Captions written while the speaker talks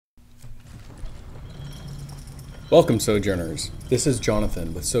Welcome, Sojourners. This is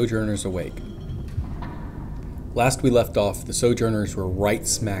Jonathan with Sojourners Awake. Last we left off, the Sojourners were right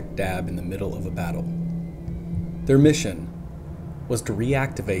smack dab in the middle of a battle. Their mission was to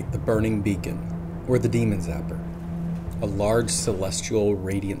reactivate the burning beacon, or the demon zapper, a large celestial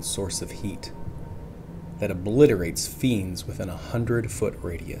radiant source of heat that obliterates fiends within a 100-foot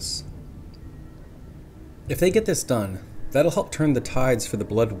radius. If they get this done, that'll help turn the tides for the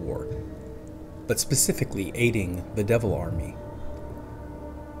Blood War, but specifically aiding the Devil Army.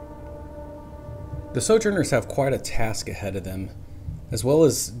 The Sojourners have quite a task ahead of them. As well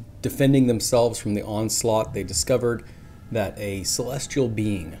as defending themselves from the onslaught, they discovered that a celestial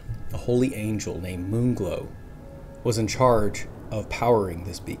being, a holy angel named Moonglow, was in charge of powering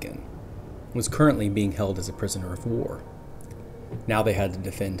this beacon, and was currently being held as a prisoner of war. Now they had to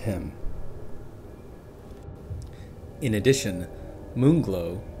defend him. In addition,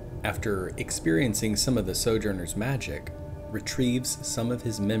 Moonglow, after experiencing some of the Sojourners' magic, retrieves some of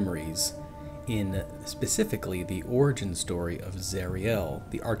his memories in specifically the origin story of Zariel,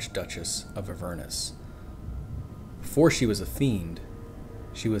 the Archduchess of Avernus. Before she was a fiend,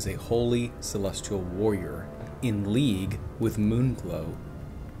 she was a holy celestial warrior in league with Moonglow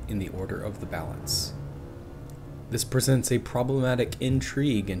in the Order of the Balance. This presents a problematic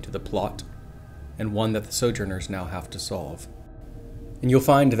intrigue into the plot, and one that the Sojourners now have to solve. And you'll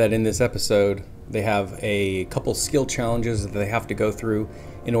find that in this episode, they have a couple skill challenges that they have to go through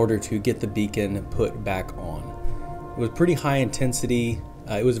in order to get the beacon put back on. It was pretty high intensity.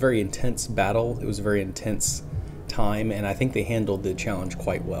 It was a very intense battle. It was a very intense time, and I think they handled the challenge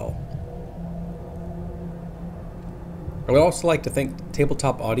quite well. I would also like to thank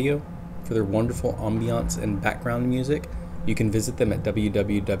Tabletop Audio for their wonderful ambiance and background music. You can visit them at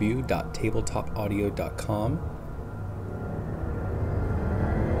www.tabletopaudio.com.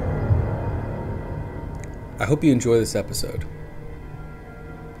 I hope you enjoy this episode.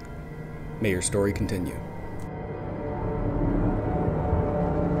 May your story continue.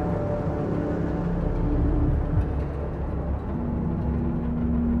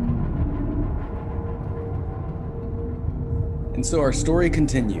 And so our story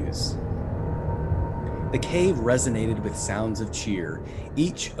continues. The cave resonated with sounds of cheer.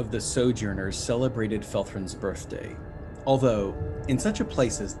 Each of the Sojourners celebrated Felthrin's birthday. Although, in such a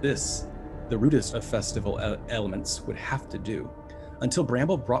place as this, the rudest of festival elements would have to do, until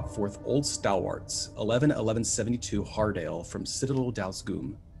Bramble brought forth Old Stalwarts, 1172 Hardale from Citadel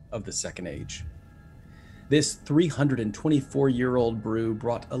Dalsgoom of the Second Age. This 324-year-old brew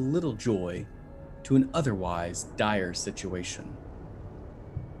brought a little joy to an otherwise dire situation.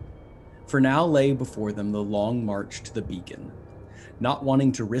 For now lay before them the long march to the beacon. Not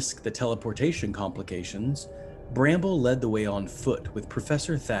wanting to risk the teleportation complications, Bramble led the way on foot with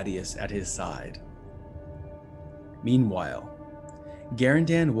Professor Thaddeus at his side. Meanwhile,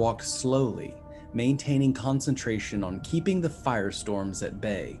 Garandan walked slowly, maintaining concentration on keeping the firestorms at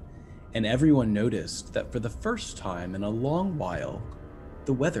bay, and everyone noticed that for the first time in a long while,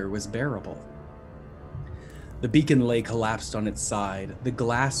 the weather was bearable. The beacon lay collapsed on its side, the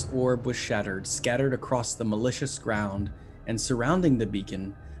glass orb was shattered, scattered across the malicious ground, and surrounding the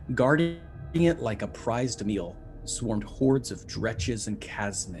beacon, guarding it like a prized meal, swarmed hordes of dretches and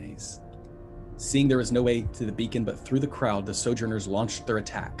chasmes. Seeing there was no way to the beacon but through the crowd, the Sojourners launched their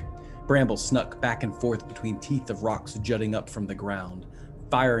attack. Bramble snuck back and forth between teeth of rocks jutting up from the ground,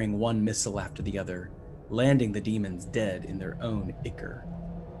 firing one missile after the other, landing the demons dead in their own ichor.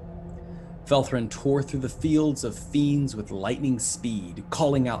 Felthrin tore through the fields of fiends with lightning speed,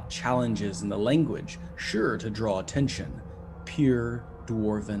 calling out challenges in the language sure to draw attention, pure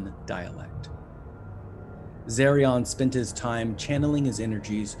dwarven dialect. Zarion spent his time channeling his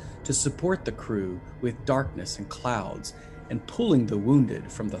energies to support the crew with darkness and clouds, and pulling the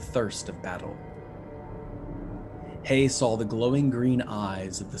wounded from the thirst of battle. Hay saw the glowing green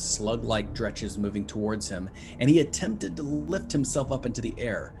eyes of the slug-like dretches moving towards him, and he attempted to lift himself up into the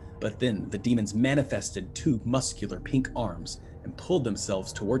air, but then the demons manifested two muscular pink arms and pulled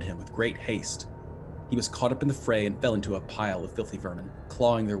themselves toward him with great haste. He was caught up in the fray and fell into a pile of filthy vermin,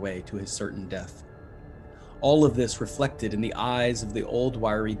 clawing their way to his certain death. All of this reflected in the eyes of the old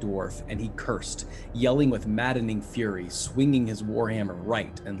wiry dwarf, and he cursed, yelling with maddening fury, swinging his warhammer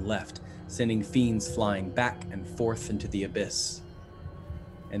right and left, sending fiends flying back and forth into the abyss.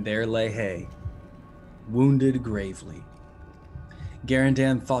 And there lay Hay, wounded gravely.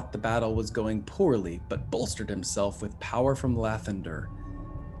 Garandan thought the battle was going poorly, but bolstered himself with power from Lathander,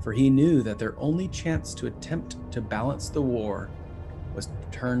 for he knew that their only chance to attempt to balance the war was to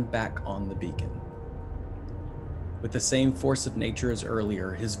turn back on the beacon. With the same force of nature as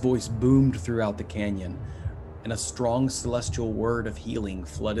earlier, his voice boomed throughout the canyon, and a strong celestial word of healing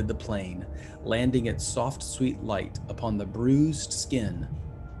flooded the plain, landing its soft, sweet light upon the bruised skin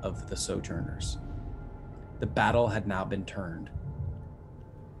of the Sojourners. The battle had now been turned.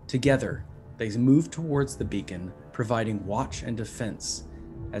 Together, they moved towards the beacon, providing watch and defense,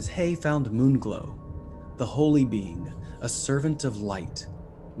 as Hay found Moonglow, the holy being, a servant of light,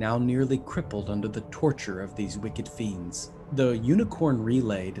 now nearly crippled under the torture of these wicked fiends. The unicorn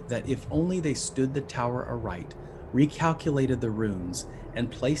relayed that if only they stood the tower aright, recalculated the runes, and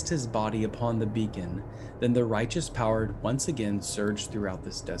placed his body upon the beacon, then the righteous power would once again surge throughout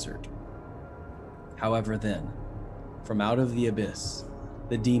this desert. However then, from out of the abyss,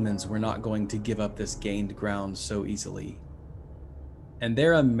 the demons were not going to give up this gained ground so easily. And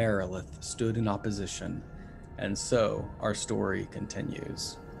there a Merilith stood in opposition, and so our story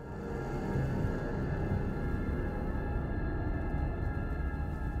continues.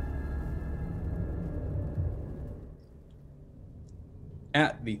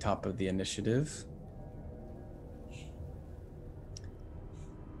 At the top of the initiative,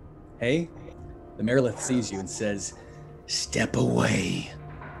 Hey, the Merilith sees you and says, "Step away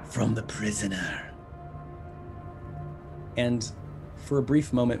from the prisoner." And for a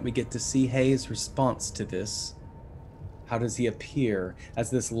brief moment, we get to see Hay's response to this. How does he appear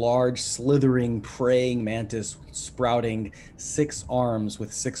as this large, slithering, praying mantis sprouting 6 arms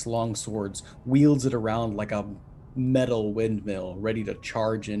with 6 long swords wields it around like a metal windmill ready to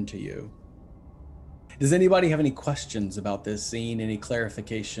charge into you? Does anybody have any questions about this scene? Any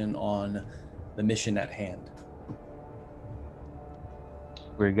clarification on the mission at hand?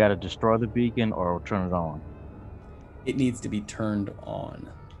 We got to destroy the beacon or turn it on. It needs to be turned on.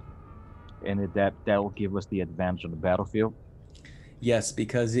 And that will give us the advantage on the battlefield? Yes,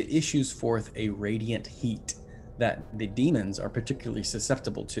 because it issues forth a radiant heat that the demons are particularly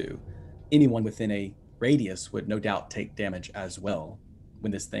susceptible to. Anyone within a radius would no doubt take damage as well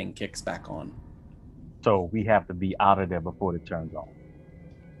when this thing kicks back on. So we have to be out of there before it turns on.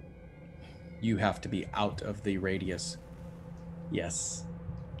 You have to be out of the radius. Yes.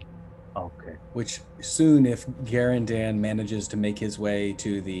 Okay. Which soon, if Garandan manages to make his way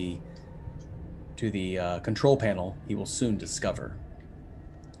to the control panel, he will soon discover.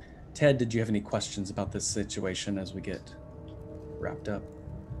 Ted, did you have any questions about this situation as we get wrapped up?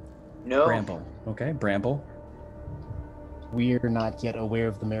 No. Bramble. Okay, Bramble. We're not yet aware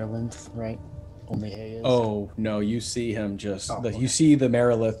of the Merilith, right? Only Hay is. Oh, no, you see him just... Okay. You see the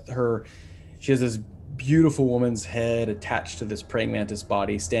Merilith, she has this beautiful woman's head attached to this praying mantis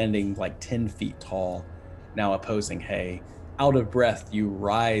body, standing like 10 feet tall, now opposing Hay. Out of breath, you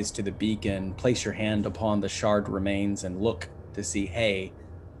rise to the beacon, place your hand upon the shard remains, and look to see Hay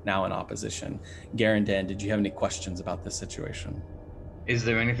now in opposition. Garandan, did you have any questions about this situation? Is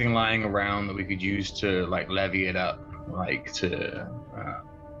there anything lying around that we could use to like levy it up, like to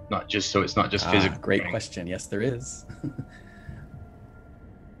not just so it's not just physical? Great question. Yes, there is.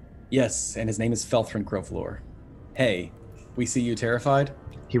 Yes, and his name is Felthrin Grovlor. Hey, we see you terrified?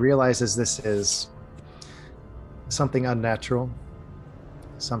 He realizes this is something unnatural,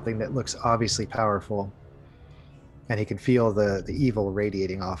 something that looks obviously powerful, and he can feel the evil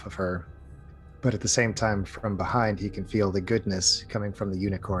radiating off of her. But at the same time, from behind, he can feel the goodness coming from the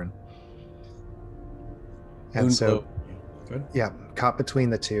unicorn. And Moonglow. so, Good. yeah, caught between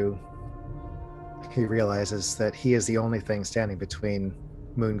the two, he realizes that he is the only thing standing between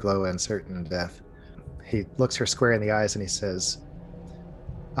Moonglow and certain death. He looks her square in the eyes and he says,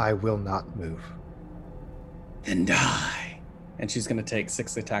 "I will not move." Then die. And she's going to take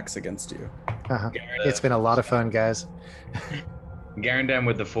 6 attacks against you. It's been a lot of fun, guys. Garandan,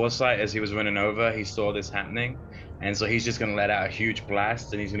 with the foresight as he was running over, he saw this happening, and so he's just going to let out a huge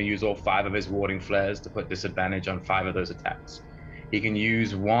blast, and he's going to use all 5 of his warding flares to put disadvantage on 5 of those attacks. He can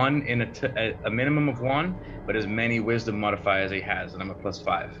use 1 in a minimum of 1, but as many wisdom modifiers he has, and I'm a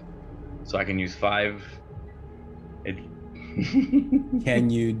 +5. So I can use 5. Can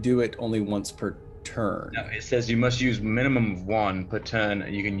you do it only once per turn? No, it says you must use minimum of 1 per turn,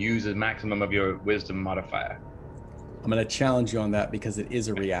 and you can use a maximum of your wisdom modifier. I'm going to challenge you on that because it is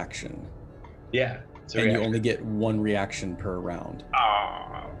a reaction. Yeah. And you only get 1 reaction per round.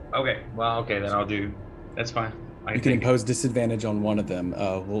 Oh, okay. Well, okay, then I'll do... That's fine. You can impose disadvantage on one of them.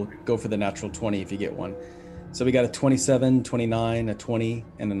 We'll go for the natural 20 if you get one. So we got a 27, 29, a 20,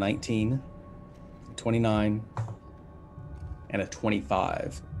 and a 19, a 29, and a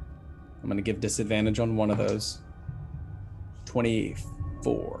 25. I'm going to give disadvantage on one of those.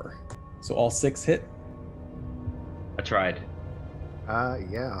 24. So all 6 hit? I tried.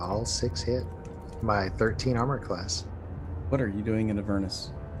 Yeah, all 6 hit. My 13 armor class. What are you doing in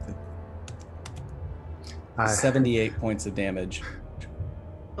Avernus? I- 78 points of damage.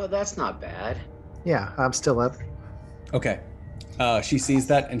 Oh, that's not bad. Yeah, I'm still up. Okay. She sees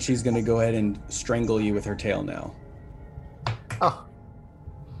that, and she's going to go ahead and strangle you with her tail now. Oh,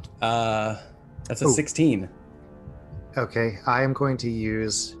 That's a Ooh. 16 okay. I am going to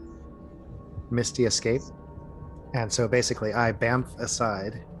use Misty Escape. And so basically, I bamf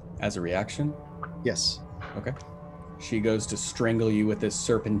aside. as a reaction. Yes. Okay. She goes to strangle you with this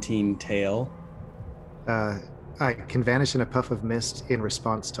serpentine tail. I can vanish in a puff of mist in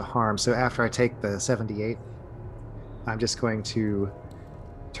response to harm. So after I take the 78, I'm just going to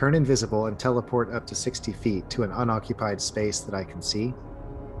turn invisible and teleport up to 60 feet to an unoccupied space that I can see.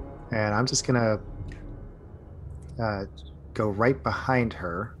 And I'm just going to go right behind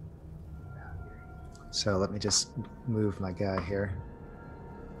her. So let me just move my guy here.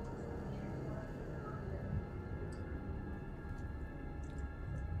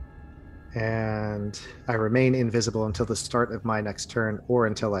 And I remain invisible until the start of my next turn or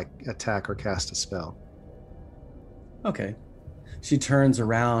until I attack or cast a spell. Okay. She turns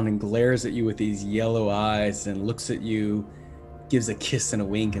around and glares at you with these yellow eyes and looks at you, gives a kiss and a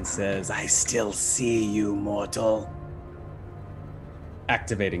wink, and says, "I still see you, mortal."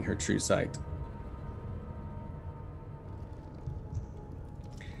 Activating her true sight.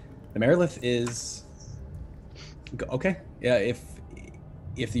 The Merilith is... Okay. Yeah,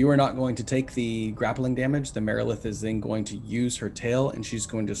 if you are not going to take the grappling damage, the Merilith is then going to use her tail, and she's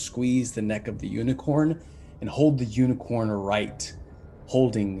going to squeeze the neck of the unicorn and hold the unicorn right,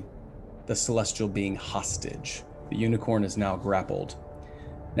 holding the celestial being hostage. The unicorn is now grappled.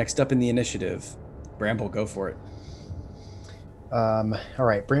 Next up in the initiative, Bramble, go for it. All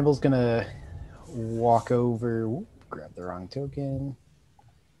right, Bramble's gonna walk over. Whoop, grab the wrong token.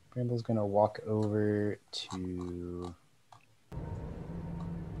 Bramble's gonna walk over to.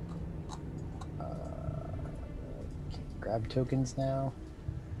 Grab tokens now.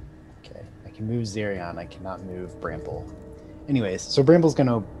 Okay, I can move Zerion. I cannot move Bramble. Anyways, so Bramble's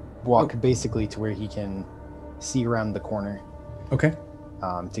gonna walk basically to where he can see around the corner. Okay.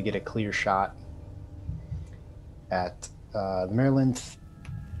 To get a clear shot at the Maryland,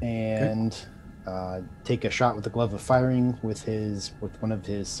 and take a shot with the glove of firing with one of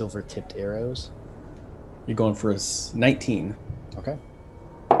his silver-tipped arrows. You're going for a 19. Okay.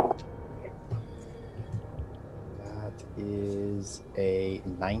 That is a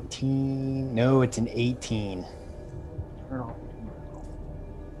 19. No, it's an 18.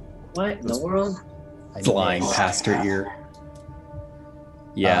 What in the world? I Flying missed. past her ear.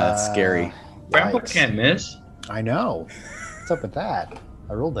 Yeah, that's scary. Bramble Yikes. can't miss. I know. What's up with that?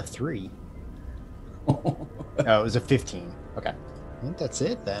 I rolled a 3. Oh, it was a 15. Okay. I think that's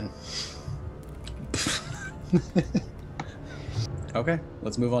it then. Okay,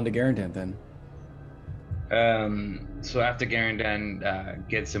 let's move on to Garandan then. So after Garandan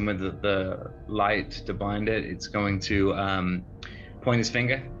gets him with the light to bind it, it's going to point his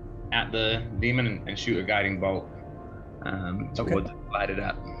finger at the demon and shoot a guiding bolt towards it, light it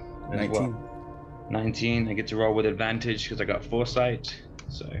up. as 19. well. 19. I get to roll with advantage because I got foresight.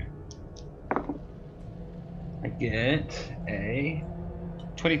 So I get a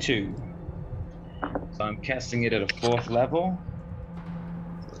 22. So I'm casting it at a 4th level.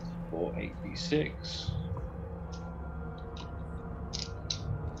 So it's 4, 8d6.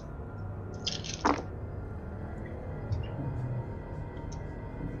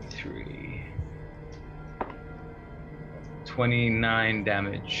 Three. 29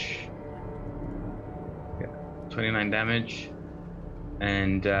 damage. Yeah, 29 damage.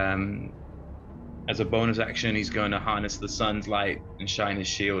 And as a bonus action, he's going to harness the sun's light and shine his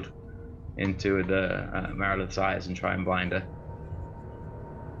shield into the Marilith's eyes and try and blind her.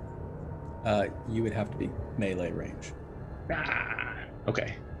 You would have to be melee range.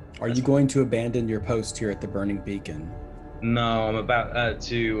 Okay. Are you going to abandon your post here at the Burning Beacon? No, I'm about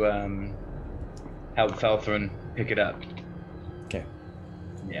to help Felthrin pick it up. Okay.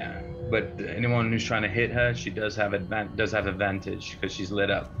 Yeah, but anyone who's trying to hit her, she does have advantage because she's lit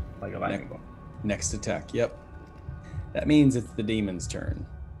up like a lightning bolt. Next attack, yep. That means it's the demon's turn.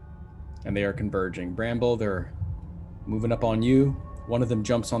 And they are converging. Bramble, they're moving up on you. One of them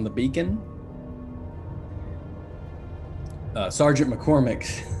jumps on the beacon. Sergeant McCormick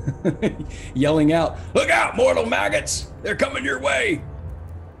yelling out, "Look out, mortal maggots! They're coming your way!"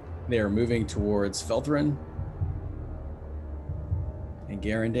 They are moving towards Felthrin and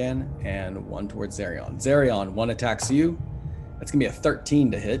Garandan, and one towards Zerion. Zerion, one attacks you. That's gonna be a 13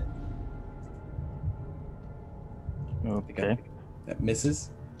 to hit. Okay. That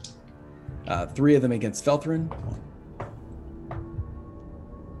misses. 3 of them against Felthrin.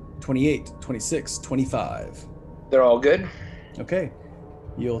 28, 26, 25. They're all good. Okay.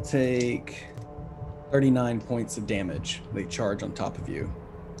 You'll take 39 points of damage. They charge on top of you.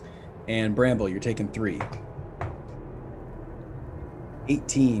 And Bramble, you're taking 3.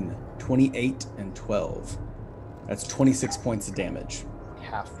 18, 28, and 12. That's 26 points of damage.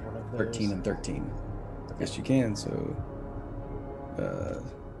 Half one of those. 13 and 13. Yes, you can. So,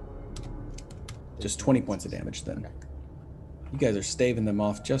 just 20 points of damage then. You guys are staving them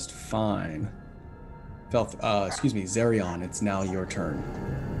off just fine. Excuse me, Zerion, it's now your turn.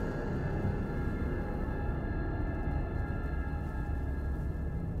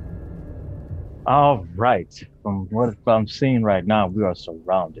 All right. From what I'm seeing right now, we are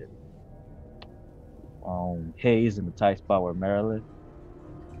surrounded. Hayes in the tight spot with Meredith.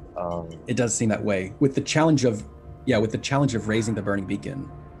 It does seem that way. With the challenge of raising the burning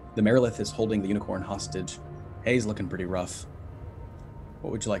beacon, the Merilith is holding the unicorn hostage. Hayes looking pretty rough.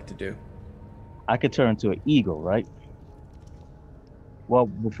 What would you like to do? I could turn into an eagle, right? Well,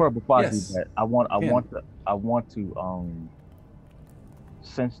 before Yes, I do that, I want to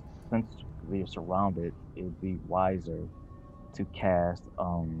since we are surrounded, it'd be wiser to cast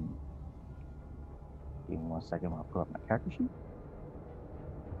give me 1 second, I'll pull up my character sheet.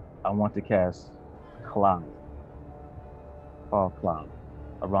 I want to cast fog cloud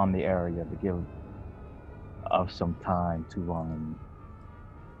around the area to give us some time to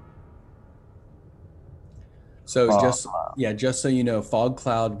So fog just cloud. just so you know, fog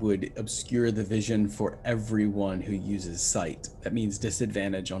cloud would obscure the vision for everyone who uses sight. That means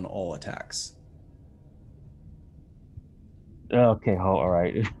disadvantage on all attacks. Okay, all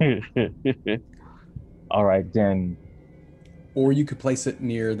right. All right, then. Or you could place it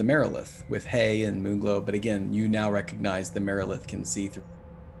near the Merilith with Hay and Moonglow, but again, you now recognize the Merilith can see through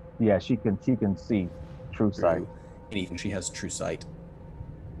Yeah, she can see true sight. anything. She has true sight.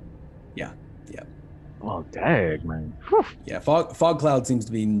 Yeah. Oh, dang, man. Yeah, fog cloud seems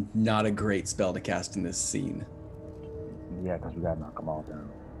to be not a great spell to cast in this scene. Yeah, because we gotta knock them all down.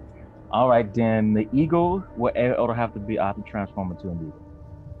 All right, then the eagle. It'll have to be. I have to transform into an eagle.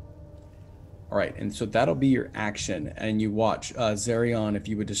 All right, and so that'll be your action, and you watch Zerion. If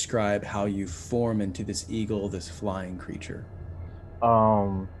you would describe how you form into this eagle, this flying creature.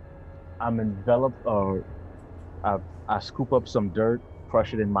 I'm enveloped. I scoop up some dirt,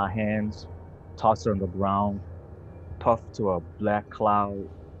 crush it in my hands, toss it on the ground, puff to a black cloud,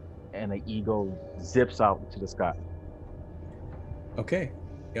 and an eagle zips out to the sky. Okay,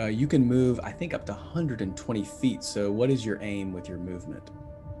 you can move, I think, up to 120 feet. So, what is your aim with your movement?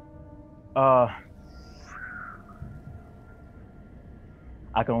 I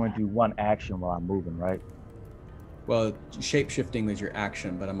can only do one action while I'm moving, right? Well, shape-shifting is your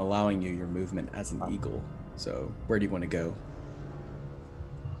action, but I'm allowing you your movement as an eagle. So, where do you want to go?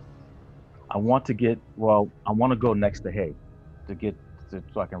 I want to go next to Hay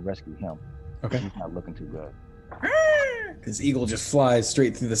so I can rescue him. Okay. He's not looking too good. This eagle just flies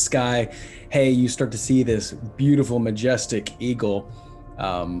straight through the sky. Hey, you start to see this beautiful, majestic eagle,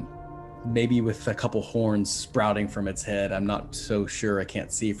 maybe with a couple horns sprouting from its head. I'm not so sure. I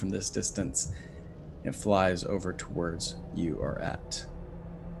can't see from this distance. It flies over towards you are at.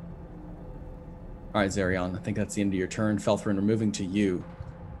 All right, Zerion, I think that's the end of your turn. Felthrin, we're moving to you.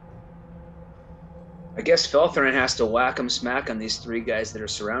 I guess Felthrin has to whack 'em smack on these 3 guys that are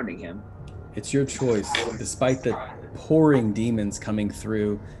surrounding him. It's your choice. Despite the pouring demons coming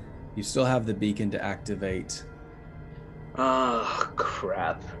through, you still have the beacon to activate. Oh,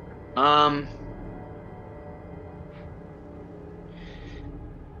 crap.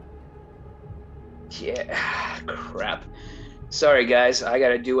 Yeah, crap. Sorry, guys. I got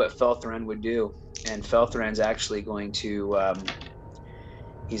to do what Felthrin would do. And Felthrin's actually going to...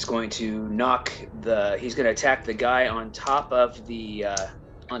 he's going to attack the guy on top of the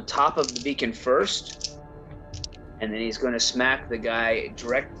beacon first, and then he's going to smack the guy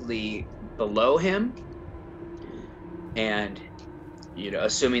directly below him, and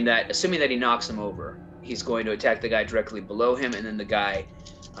assuming that he knocks him over, he's going to attack the guy directly below him, and then the guy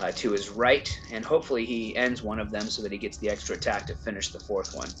to his right, and hopefully he ends one of them so that he gets the extra attack to finish the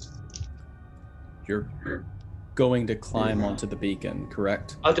 4th one. You're going to climb onto the beacon,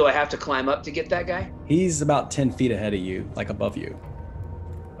 correct? Oh, do I have to climb up to get that guy? He's about 10 feet ahead of you, like above you.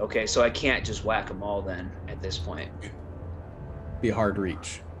 Okay, so I can't just whack them all then at this point. Be a hard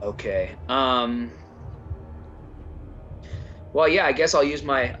reach. Okay. Well, yeah, I guess I'll use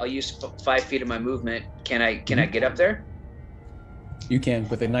 5 feet of my movement. Can I get up there? You can,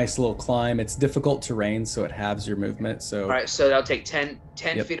 with a nice little climb. It's difficult terrain, so it halves your movement. So all right, so that'll take 10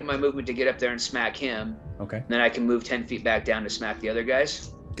 Yep. feet of my movement to get up there and smack him. Okay. And then I can move 10 feet back down to smack the other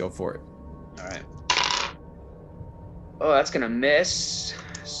guys. Go for it. All right. Oh, that's gonna miss.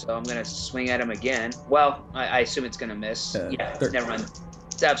 So I'm gonna swing at him again. Well, I assume it's gonna miss. Yeah, never mind.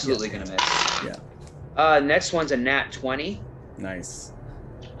 It's absolutely gonna miss. Yeah. Next one's a nat 20. Nice.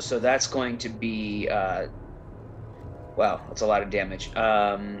 So that's going to be wow, that's a lot of damage.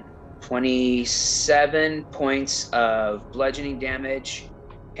 27 points of bludgeoning damage.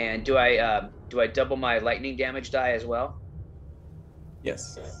 And do I double my lightning damage die as well?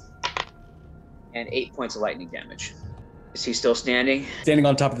 Yes. And 8 points of lightning damage. Is he still standing? Standing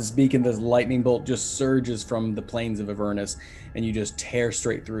on top of this beacon, this lightning bolt just surges from the plains of Avernus, and you just tear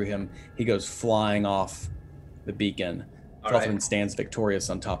straight through him. He goes flying off the beacon. Felthrin stands victorious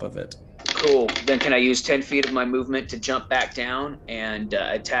on top of it. Cool. Then can I use 10 feet of my movement to jump back down and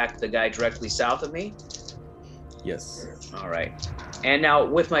attack the guy directly south of me? Yes. All right. And now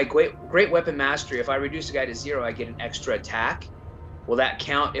with my great weapon mastery, if I reduce a guy to 0, I get an extra attack. Will that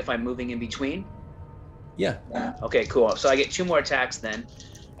count if I'm moving in between? Yeah. Okay, cool. So I get 2 more attacks then.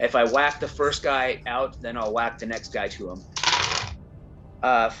 If I whack the first guy out, then I'll whack the next guy to him.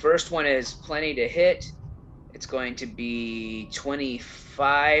 First one is plenty to hit. It's going to be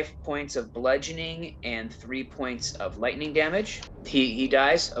 25 points of bludgeoning and 3 points of lightning damage. He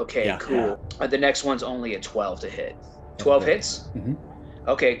dies? Okay, Yeah. cool. The next one's only a 12 to hit. 12 hits? Mm-hmm.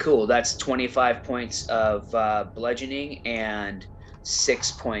 Okay, cool. That's 25 points of bludgeoning and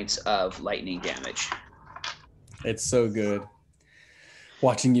 6 points of lightning damage. It's so good.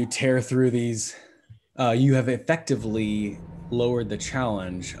 Watching you tear through these, you have effectively lowered the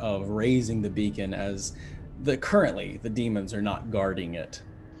challenge of raising the beacon as currently the demons are not guarding it.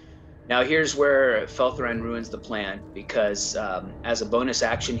 Now here's where Felthrin ruins the plan, because as a bonus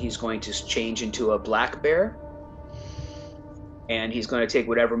action, he's going to change into a black bear. And he's going to take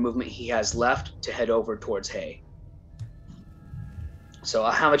whatever movement he has left to head over towards Hay. So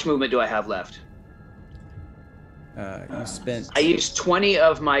how much movement do I have left? You spent... I used 20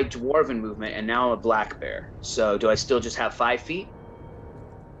 of my dwarven movement, and now I'm a black bear. So do I still just have 5 feet?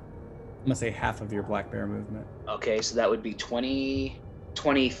 I'm going to say half of your black bear movement. Okay, so that would be 20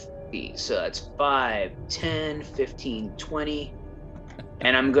 feet. So that's 5, 10, 15, 20.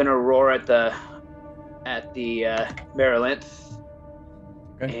 And I'm going to roar at the Marylinth.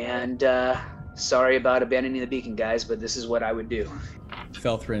 Okay. And sorry about abandoning the beacon, guys, but this is what I would do.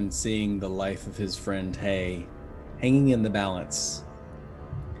 Felthrin, seeing the life of his friend Hay hanging in the balance.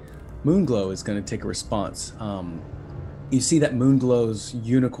 Moonglow is going to take a response. You see that Moonglow's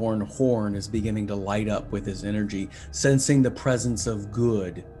unicorn horn is beginning to light up with his energy, sensing the presence of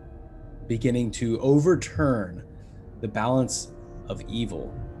good, beginning to overturn the balance of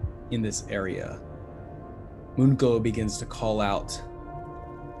evil in this area. Moonglow begins to call out,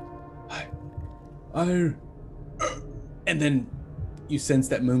 and then you sense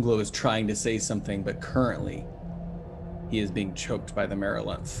that Moonglow is trying to say something, but currently he is being choked by the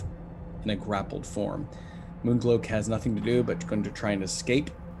Marylinth in a grappled form. Moonglow has nothing to do but going to try and escape.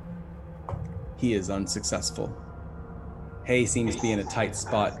 He is unsuccessful. Hay seems to be in a tight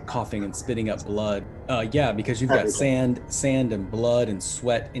spot, coughing and spitting up blood. Yeah, because you've got sand and blood and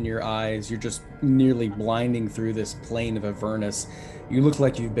sweat in your eyes. You're just nearly blinding through this plain of Avernus. You look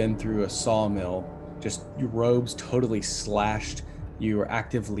like you've been through a sawmill. Just your robes totally slashed. You are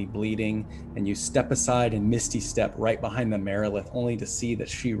actively bleeding, and you step aside and misty step right behind the Marilith, only to see that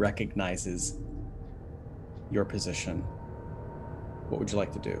she recognizes your position. What would you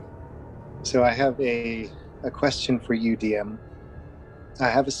like to do? So I have a question for you, DM. I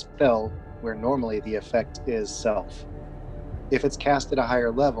have a spell where normally the effect is self. If it's cast at a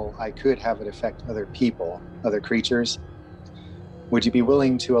higher level, I could have it affect other people, other creatures. Would you be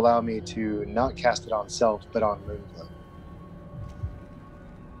willing to allow me to not cast it on self, but on Moonglow?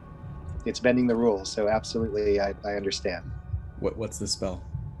 It's bending the rules, so absolutely, I understand. What's the spell?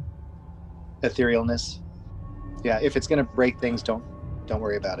 Etherealness. Yeah, if it's going to break things, don't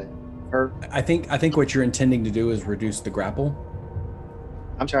worry about it. I think what you're intending to do is reduce the grapple.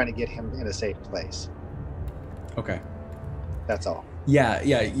 I'm trying to get him in a safe place. Okay. That's all. Yeah.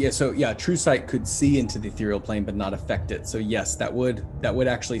 So yeah, True Sight could see into the ethereal plane but not affect it. So yes, that would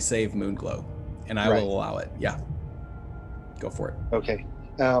actually save Moonglow, and I will allow it. Yeah. Go for it. Okay.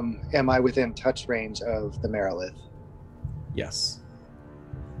 Am I within touch range of the Marilith? Yes.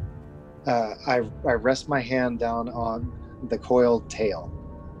 I rest my hand down on the coiled tail,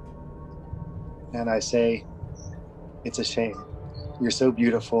 and I say, "It's a shame. You're so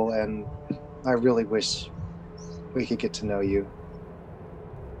beautiful, and I really wish we could get to know you.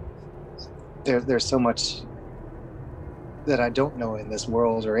 There's so much that I don't know in this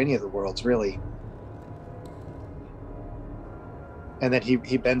world, or any of the worlds, really. And then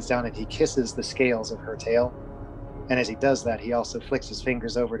he bends down and he kisses the scales of her tail. And as he does that, he also flicks his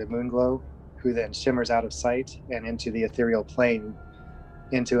fingers over to Moonglow, who then shimmers out of sight and into the ethereal plane,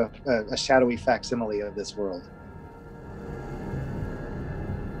 into a shadowy facsimile of this world.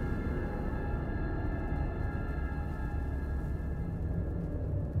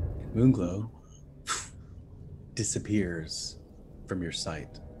 Moonglow disappears from your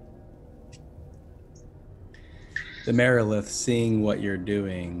sight. The Merilith, seeing what you're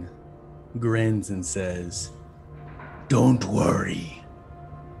doing, grins and says, "Don't worry.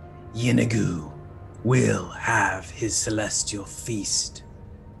 Yinagu will have his celestial feast,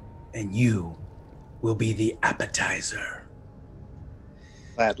 and you will be the appetizer."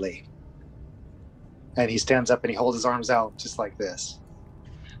 Gladly. And he stands up and he holds his arms out just like this.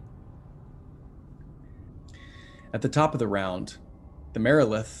 At the top of the round, the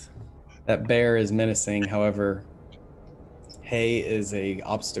Merilith, that bear is menacing. However, hay is a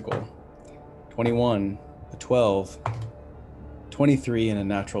obstacle. 21, a 12, 23, and a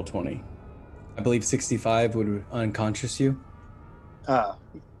natural 20. I believe 65 would unconscious you.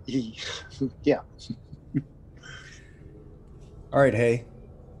 Yeah. All right, Hay.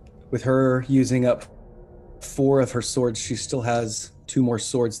 With her using up 4 of her swords, she still has 2 more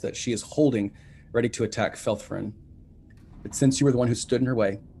swords that she is holding, ready to attack Felthrin. But since you were the one who stood in her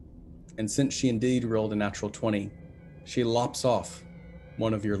way, and since she indeed rolled a natural 20, she lops off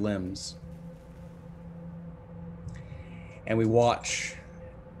one of your limbs. And we watch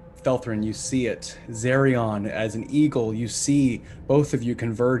Felthrin, you see it. Zerion, as an eagle, you see both of you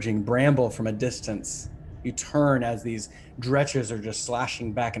converging. Bramble from a distance. You turn as these dretches are just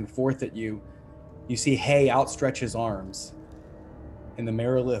slashing back and forth at you. You see Hay outstretch his arms, and the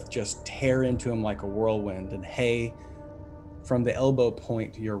Merilith just tear into him like a whirlwind. And Hay, from the elbow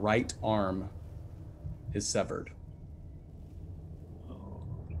point, your right arm is severed.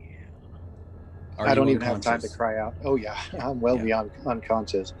 I don't even have time to cry out. Oh yeah, I'm beyond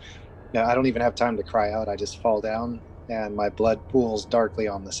unconscious. No, I don't even have time to cry out. I just fall down and my blood pools darkly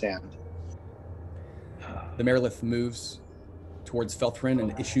on the sand. The Merilith moves towards Felthrin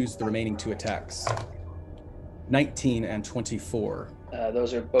and issues the remaining 2 attacks. 19 and 24.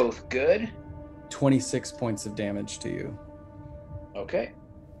 Those are both good. 26 points of damage to you. Okay.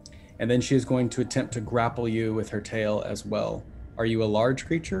 And then she is going to attempt to grapple you with her tail as well. Are you a large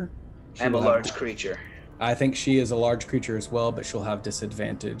creature? I'm a large creature. I think she is a large creature as well, but she'll have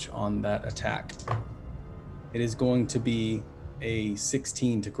disadvantage on that attack. It is going to be a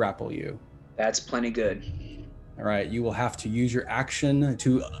 16 to grapple you. That's plenty good. All right, you will have to use your action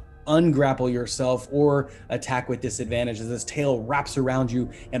to ungrapple yourself or attack with disadvantage as this tail wraps around you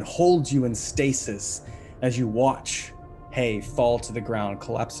and holds you in stasis as you watch Hay fall to the ground,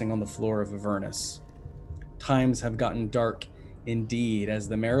 collapsing on the floor of Avernus. Times have gotten dark indeed as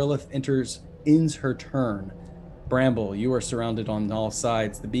the Merilith ends her turn. Bramble, you are surrounded on all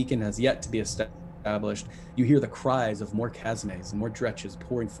sides. The beacon has yet to be established. You hear the cries of more Kaznes and more dretches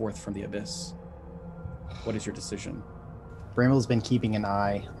pouring forth from the abyss. What is your decision? Bramble's been keeping an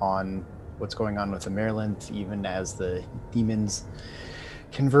eye on what's going on with the Merilith, even as the demons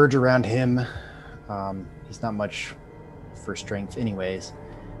converge around him. He's not much for strength anyways,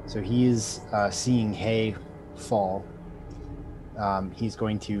 so he's seeing Hay fall. He's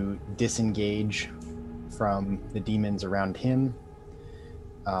going to disengage from the demons around him,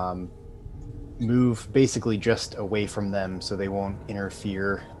 move basically just away from them so they won't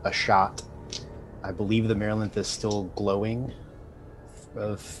interfere a shot. I believe the Merilith is still glowing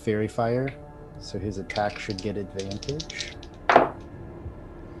of fairy fire, so his attack should get advantage.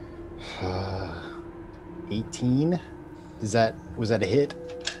 18? Was that a hit?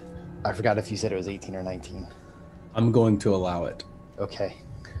 I forgot if you said it was 18 or 19. I'm going to allow it. Okay.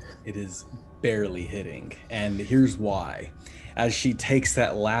 It is barely hitting, and here's why. As she takes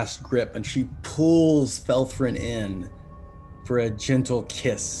that last grip and she pulls Felthrin in for a gentle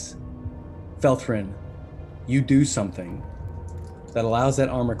kiss. Felthrin, you do something that allows that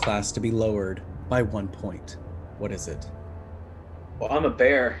armor class to be lowered by 1 point. What is it? Well, I'm a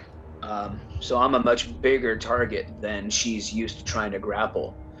bear, so I'm a much bigger target than she's used to trying to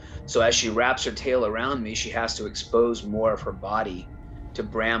grapple. So as she wraps her tail around me, she has to expose more of her body to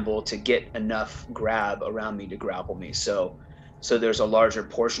Bramble to get enough grab around me to grapple me. So there's a larger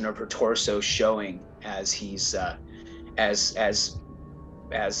portion of her torso showing as he's as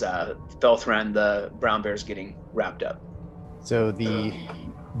Felthran, the brown bear's getting wrapped up. So the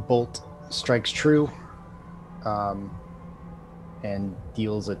bolt strikes true, and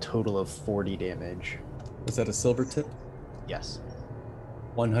deals a total of 40 damage. Was that a silver tip? Yes.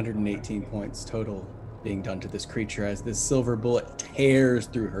 118 points total being done to this creature as this silver bullet tears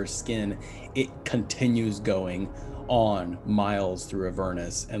through her skin. It continues going on miles through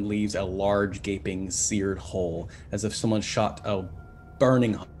Avernus and leaves a large gaping seared hole as if someone shot a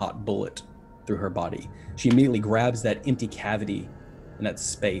burning hot bullet through her body. She immediately grabs that empty cavity in that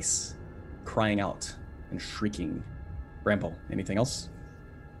space, crying out and shrieking. Bramble, anything else?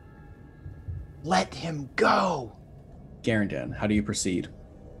 Let him go! Garandan, how do you proceed?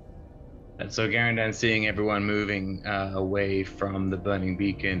 And so Garandan, seeing everyone moving away from the burning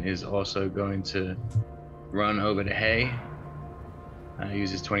beacon, is also going to run over to Hay.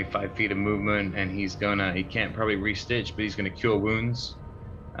 Uses 25 feet of movement, and he can't probably restitch, but he's gonna cure wounds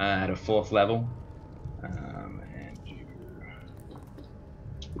at a 4th level.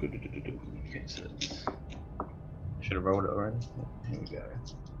 Okay, so should have rolled it already. Here we go.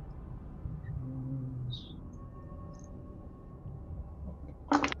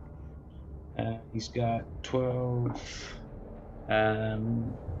 He's got 12,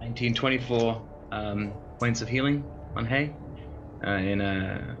 19, 24 points of healing on Hay in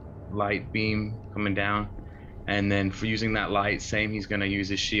a light beam coming down. And then for using that light, he's going to use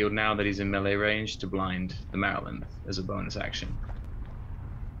his shield now that he's in melee range to blind the Maryland as a bonus action.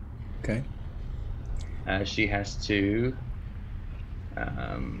 Okay. She has to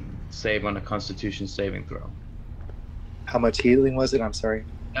save on a Constitution saving throw. How much healing was it? I'm sorry.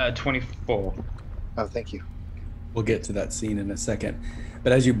 24. Oh, thank you. We'll get to that scene in a second.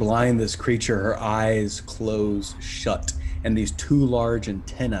 But as you blind this creature, her eyes close shut, and these 2 large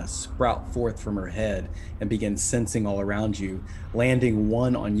antennae sprout forth from her head and begin sensing all around you, landing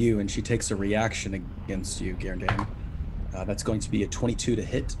one on you, and she takes a reaction against you, Garandan. That's going to be a 22 to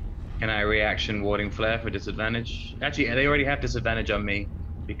hit. Can I reaction warding flare for disadvantage? Actually, they already have disadvantage on me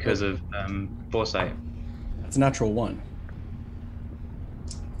because of foresight. That's a natural 1.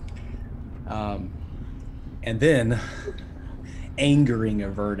 And then, angering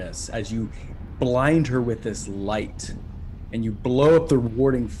Avernus, as you blind her with this light and you blow up the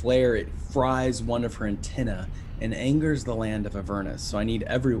warding flare, it fries one of her antennae and angers the land of Avernus. So I need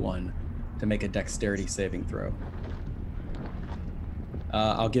everyone to make a dexterity saving throw.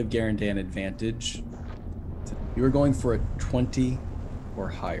 I'll give Garandan advantage. You were going for a 20 or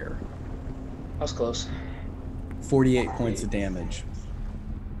higher. I was close. 48 points of damage.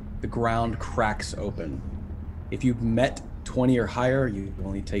 The ground cracks open. If you met 20 or higher, you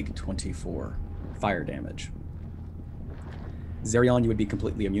only take 24 fire damage. Zerion, you would be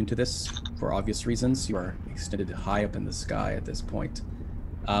completely immune to this for obvious reasons. You are extended high up in the sky at this point.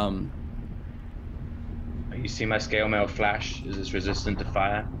 You see my scale mail flash is this resistant to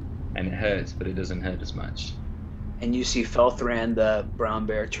fire, and it hurts, but it doesn't hurt as much. And you see Felthran, the brown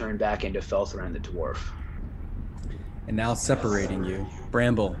bear, turn back into Felthran, the dwarf. And now separating you,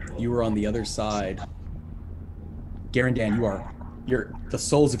 Bramble, you are on the other side. Garandan, the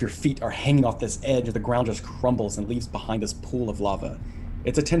soles of your feet are hanging off this edge, and the ground just crumbles and leaves behind this pool of lava.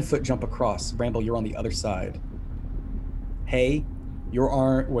 It's a 10-foot jump across. Bramble, you're on the other side. Hay,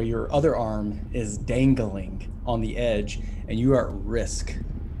 your other arm is dangling on the edge, and you are at risk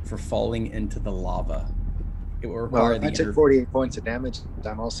for falling into the lava. It will require I took 48 points of damage.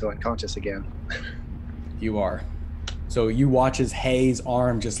 I'm also unconscious again. You are. So you watch as Hay's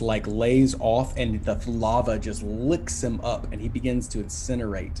arm just like lays off and the lava just licks him up and he begins to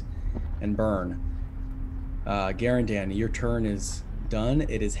incinerate and burn. Garandan, your turn is done.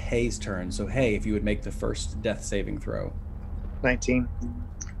 It is Hay's turn. So Hay, if you would make the first death saving throw. 19.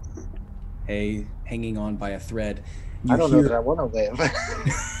 Hay hanging on by a thread. I don't know that I want to live.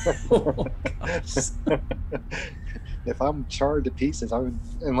 Oh, gosh. If I'm charred to pieces,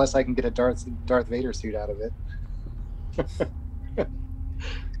 unless I can get a Darth Vader suit out of it.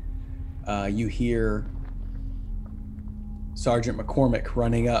 You hear Sergeant McCormick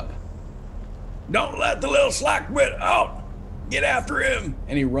running up. Don't let the little slackwit out! Get after him!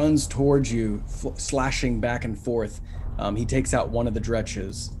 And he runs towards you, slashing back and forth. He takes out one of the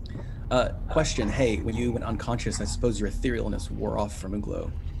dretches. Question, hey, when you went unconscious, I suppose your etherealness wore off from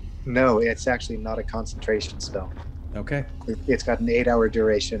Moonglow. No, it's actually not a concentration spell. Okay. It's got an 8-hour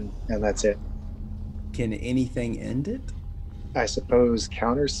duration, and that's it. Can anything end it? I suppose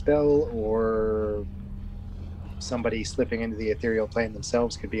counterspell or somebody slipping into the ethereal plane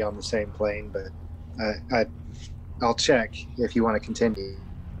themselves could be on the same plane, but I'll check if you want to continue.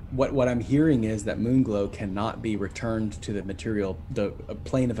 What I'm hearing is that Moonglow cannot be returned to the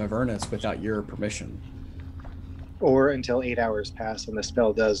plane of Avernus without your permission. Or until 8 hours pass and the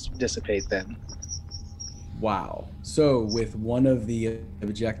spell does dissipate then. Wow. So with one of the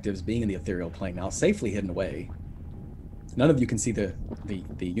objectives being in the ethereal plane now safely hidden away, none of you can see the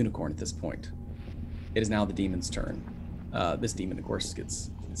unicorn at this point. It is now the demon's turn. This demon, of course,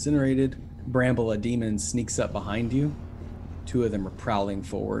 gets incinerated. Bramble, a demon, sneaks up behind you. Two of them are prowling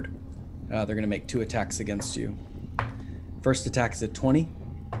forward. They're going to make 2 attacks against you. First attack is a 20.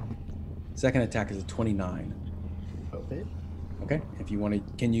 Second attack is a 29. Both hit. Okay. If you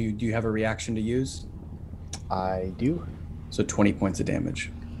want to, do you have a reaction to use? I do. So 20 points of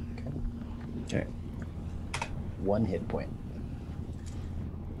damage. Okay. Okay. 1 hit point.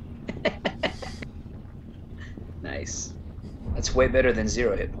 Nice. That's way better than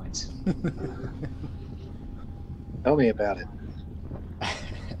 0 hit points. Tell me about it.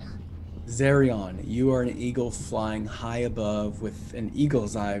 Zarion, you are an eagle flying high above with an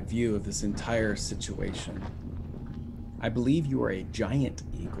eagle's eye view of this entire situation. I believe you are a giant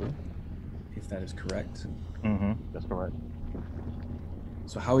eagle, if that is correct. Mm-hmm. That's correct.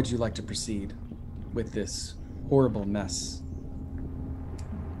 So how would you like to proceed with this horrible mess?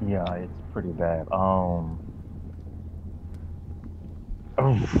 Yeah, it's pretty bad.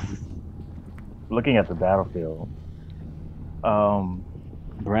 Looking at the battlefield,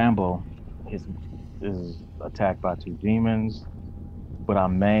 Bramble is attacked by 2 demons, but our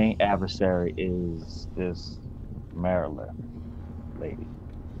main adversary is this Maryland lady.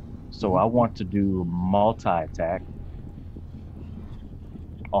 So I want to do multi-attack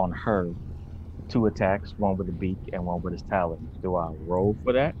on her. 2 attacks, one with the beak and one with his talon. Do I roll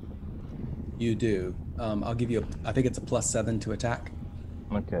for that? You do. I'll give you I think it's a +7 to attack.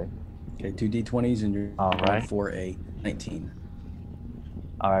 Okay. Okay, 2 d20s and you're All rolling right. for a 19.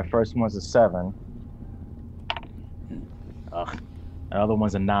 All right, first one's a 7. Another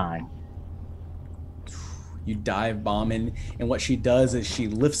one's a 9. You dive bombing, and what she does is she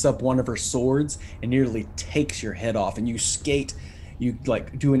lifts up one of her swords and nearly takes your head off, and you skate, you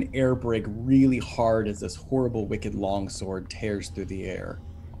like do an air brake really hard as this horrible, wicked longsword tears through the air.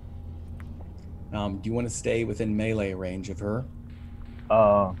 Do you want to stay within melee range of her?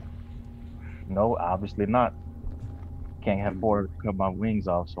 No, obviously not. Can't have 4 cut my wings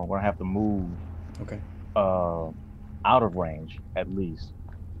off, so I'm gonna have to move Okay. out of range at least.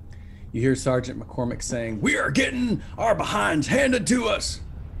 You hear Sergeant McCormick saying, "We are getting our behinds handed to us."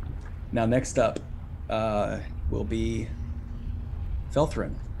 Now, next up will be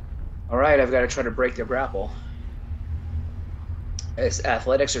Felthrin. All right, I've got to try to break their grapple. Is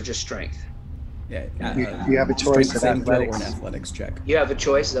athletics or just strength? Yeah, You have a choice strength of saving throw or an athletics. athletics check. You have a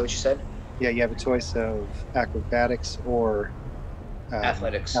choice. Is that what you said? Yeah, you have a choice of acrobatics or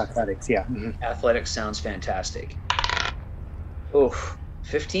Athletics. Athletics, yeah. Athletics sounds fantastic. Oof,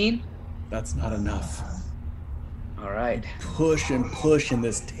 15. That's not enough. All right. Push, and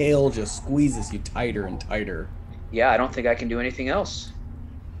this tail just squeezes you tighter and tighter. Yeah, I don't think I can do anything else.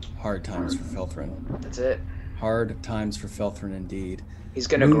 Hard times for Felthrin. That's it. Hard times for Felthrin indeed. He's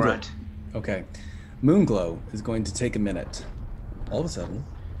gonna Moonglow. grunt. Okay. Moonglow is going to take a minute. All of a sudden,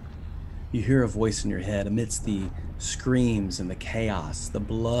 you hear a voice in your head amidst the screams and the chaos, the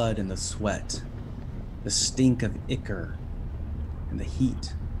blood and the sweat, the stink of ichor and the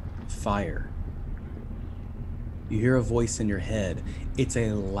heat of fire. You hear a voice in your head. It's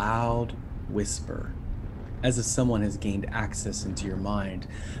a loud whisper, as if someone has gained access into your mind.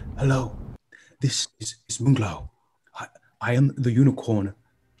 "Hello, this is Moonglow. I am the unicorn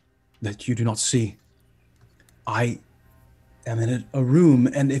that you do not see. I am in a room,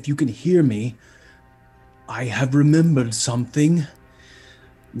 and if you can hear me, I have remembered something.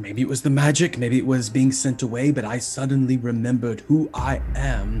 Maybe it was the magic, maybe it was being sent away, but I suddenly remembered who I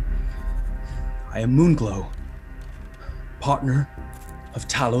am. I am Moonglow, partner of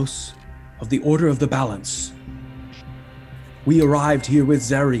Talos, of the Order of the Balance. We arrived here with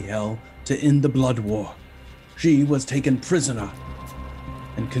Zariel to end the blood war. She was taken prisoner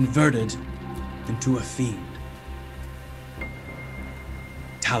and converted into a fiend.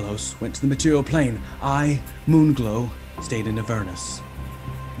 Talos went to the material plane. I, Moonglow, stayed in Avernus.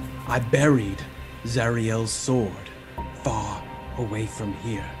 I buried Zariel's sword far away from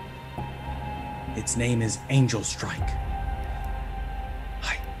here. Its name is Angel Strike.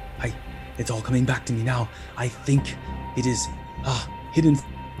 It's all coming back to me now. I think it is hidden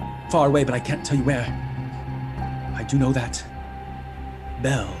far away, but I can't tell you where. I do know that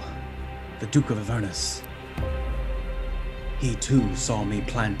Bell, the Duke of Avernus, he too saw me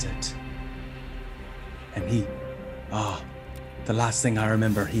plant it. And the last thing I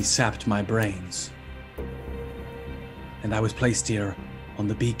remember, he sapped my brains. And I was placed here on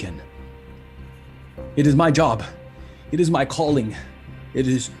the beacon. It is my job. It is my calling. It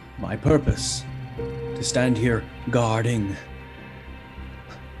is my purpose to stand here guarding.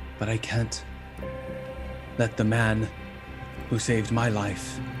 But I can't let the man who saved my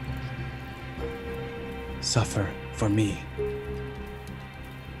life suffer for me.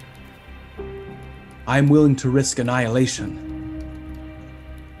 I am willing to risk annihilation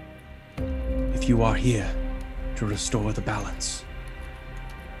if you are here to restore the balance.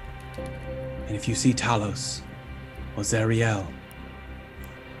 And if you see Talos or Zariel,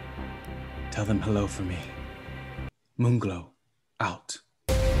 tell them hello for me. Moonglow, out.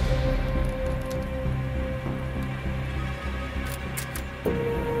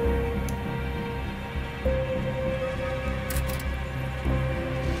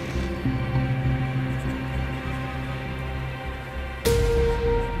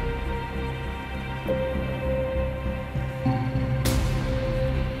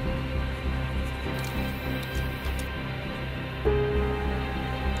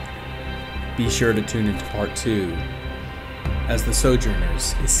 Be sure to tune into part 2 as the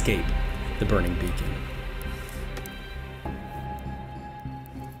Sojourners escape the burning beacon.